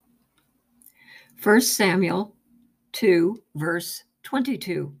1 Samuel 2, verse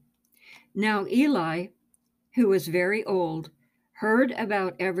 22. Now Eli, who was very old, heard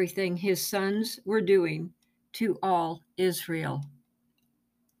about everything his sons were doing to all Israel.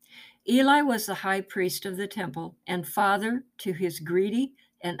 Eli was the high priest of the temple and father to his greedy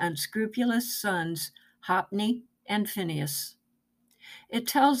and unscrupulous sons, Hophni and Phinehas. It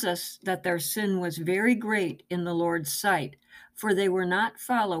tells us that their sin was very great in the Lord's sight, for they were not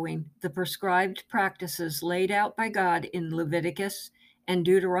following the prescribed practices laid out by God in Leviticus and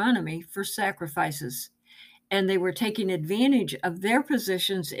Deuteronomy for sacrifices, and they were taking advantage of their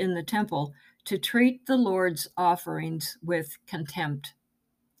positions in the temple to treat the Lord's offerings with contempt.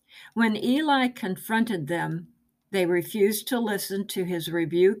 When Eli confronted them, they refused to listen to his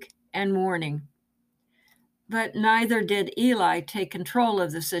rebuke and warning. But neither did Eli take control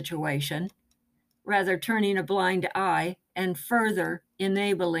of the situation, rather turning a blind eye and further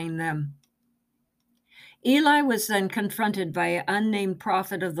enabling them. Eli was then confronted by an unnamed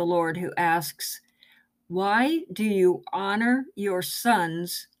prophet of the Lord who asks, "Why do you honor your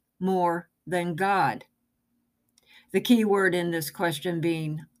sons more than God?" The key word in this question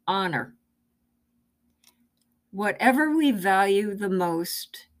being honor. Whatever we value the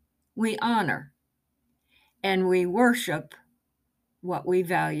most, we honor, and we worship what we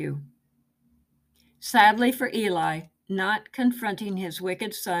value. Sadly for Eli, not confronting his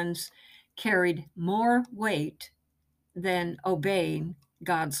wicked sons carried more weight than obeying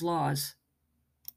God's laws.